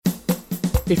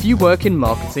If you work in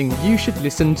marketing, you should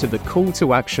listen to the Call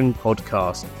to Action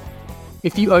podcast.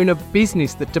 If you own a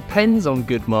business that depends on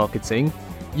good marketing,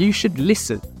 you should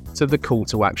listen to the Call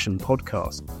to Action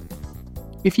podcast.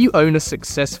 If you own a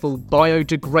successful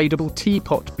biodegradable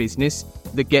teapot business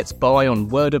that gets by on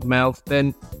word of mouth,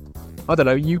 then,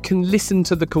 you can listen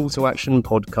to the Call to Action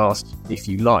podcast if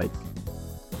you like.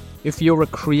 If you're a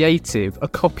creative, a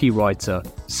copywriter,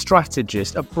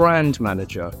 strategist, a brand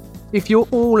manager, if you're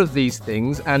all of these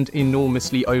things and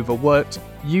enormously overworked,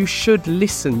 you should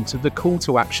listen to the Call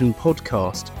to Action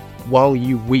podcast while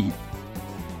you weep.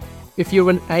 If you're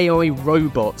an AI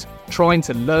robot trying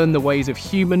to learn the ways of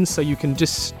humans so you can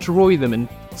destroy them and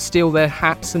steal their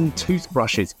hats and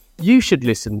toothbrushes, you should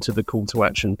listen to the Call to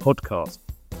Action podcast.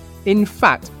 In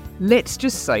fact, let's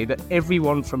just say that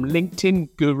everyone from LinkedIn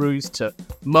gurus to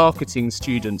marketing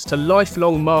students to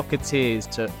lifelong marketeers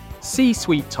to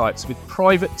C-suite types with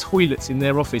private toilets in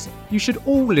their office, you should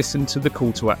all listen to the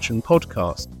Call to Action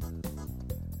podcast.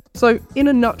 So, in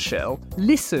a nutshell,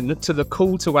 listen to the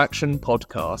Call to Action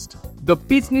podcast, the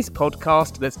business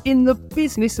podcast that's in the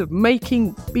business of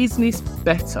making business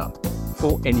better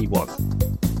for anyone.